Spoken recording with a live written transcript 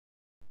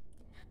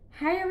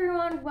Hi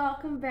everyone,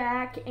 welcome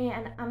back,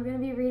 and I'm going to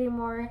be reading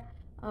more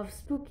of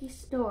spooky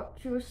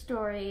true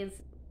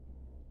stories,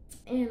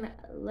 and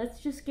let's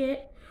just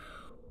get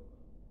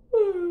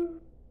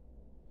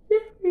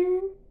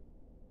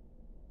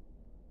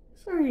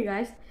sorry you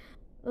guys,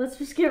 let's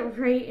just get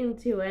right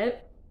into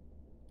it.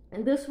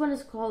 And this one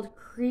is called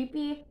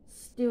Creepy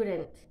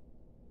Student.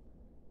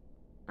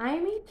 I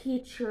am a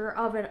teacher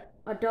of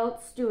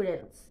adult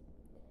students,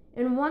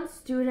 and one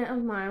student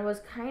of mine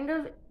was kind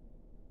of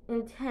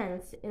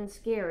intense and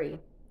scary.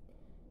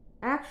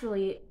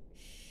 Actually,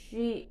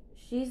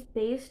 she's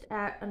based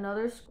at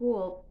another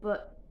school,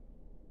 but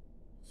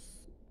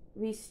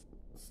we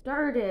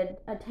started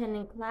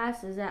attending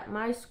classes at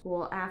my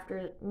school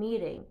after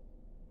meeting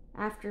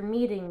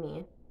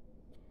me.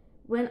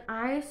 When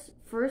I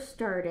first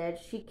started,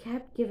 she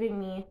kept giving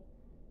me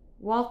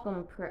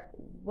welcome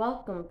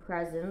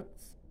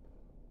presents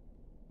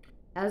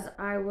as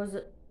I was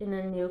in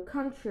a new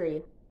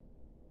country.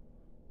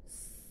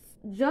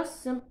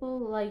 Just simple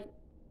like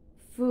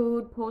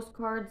food,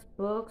 postcards,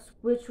 books,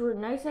 which were a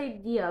nice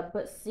idea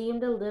but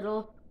seemed a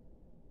little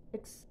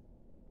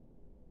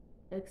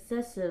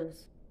excessive.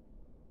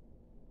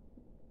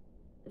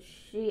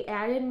 She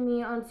added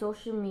me on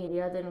social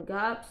media, then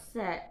got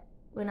upset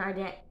when I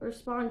didn't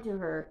respond to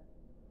her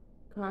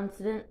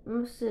constant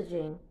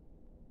messaging.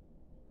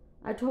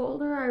 I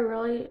told her I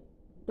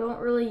don't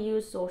really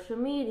use social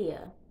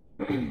media.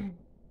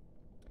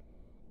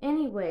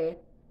 Anyway,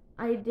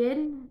 I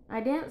didn't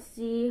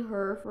see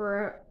her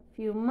for a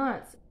few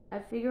months. I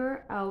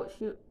figured out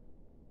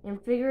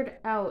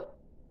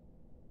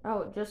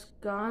just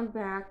gone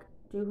back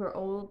to her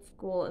old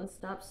school and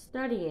stopped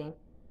studying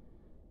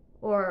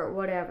or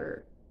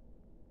whatever,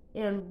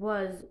 and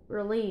was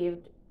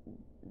relieved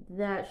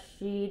that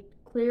she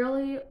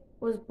clearly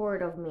was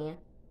bored of me.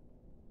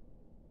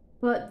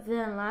 But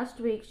then last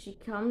week she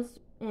comes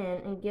in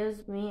and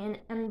gives me an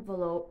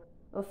envelope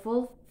of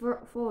full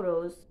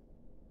photos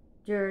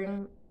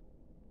during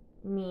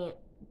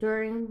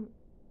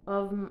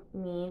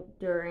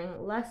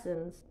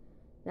lessons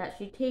that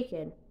she'd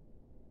taken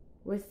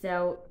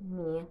without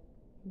me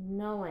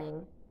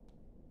knowing.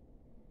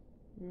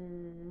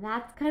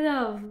 That's kind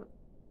of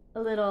a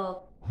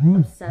little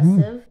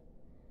obsessive.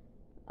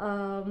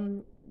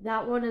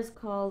 That one is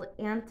called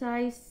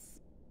Anti-Saccharus.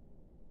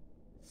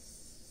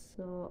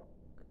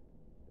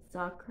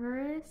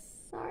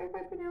 Sorry if I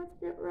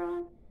pronounced it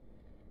wrong.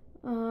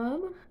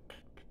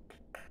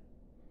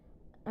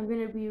 I'm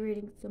going to be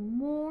reading some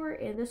more,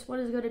 and this one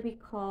is going to be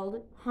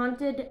called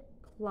Haunted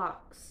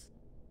Clocks.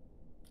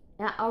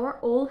 At our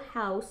old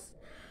house,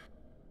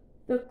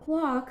 the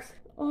clocks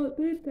on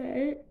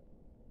midnight.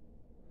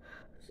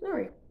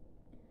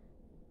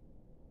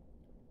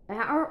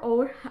 At our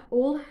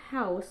old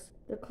house,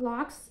 the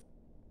clock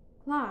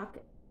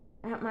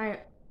at my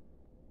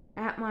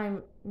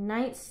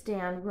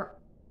nightstand were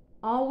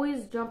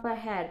always jump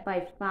ahead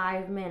by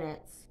 5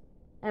 minutes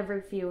every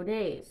few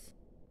days.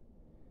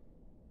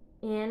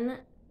 In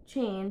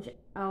change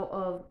out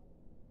of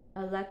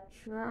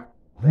electric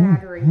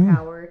battery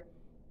powered,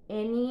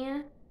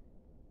 any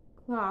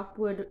clock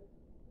would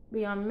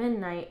be on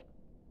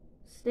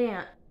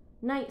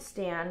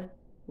nightstand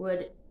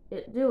would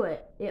do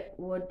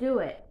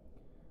it.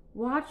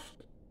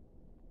 Watched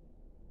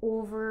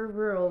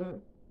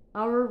over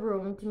our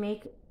room to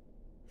make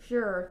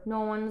sure no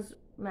one's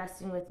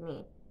messing with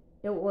me.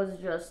 It was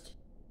just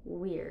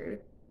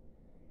weird.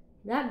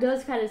 That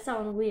does kind of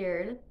sound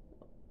weird.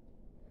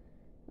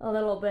 A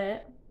little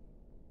bit.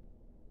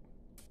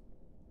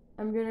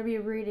 I'm gonna be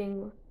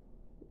reading.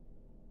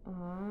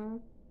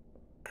 I'm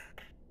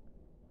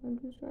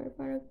just trying to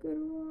find a good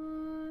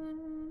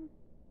one.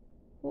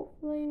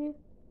 Hopefully.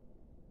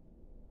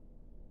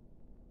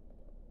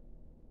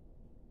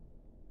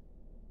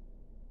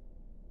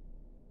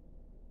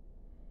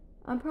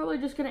 I'm probably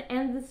just gonna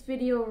end this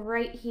video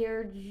right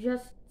here,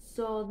 just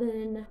so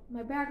then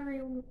my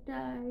battery won't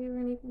die or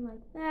anything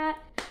like that.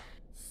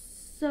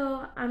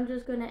 So I'm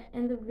just gonna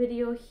end the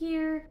video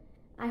here.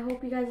 I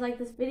hope you guys like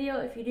this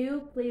video. If you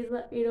do, please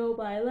let me know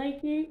by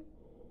liking,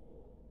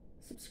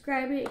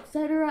 subscribing,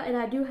 etc. And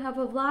I do have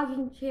a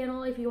vlogging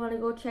channel if you want to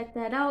go check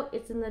that out.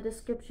 It's in the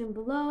description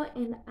below,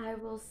 and I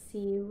will see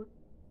you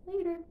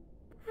later.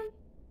 Bye.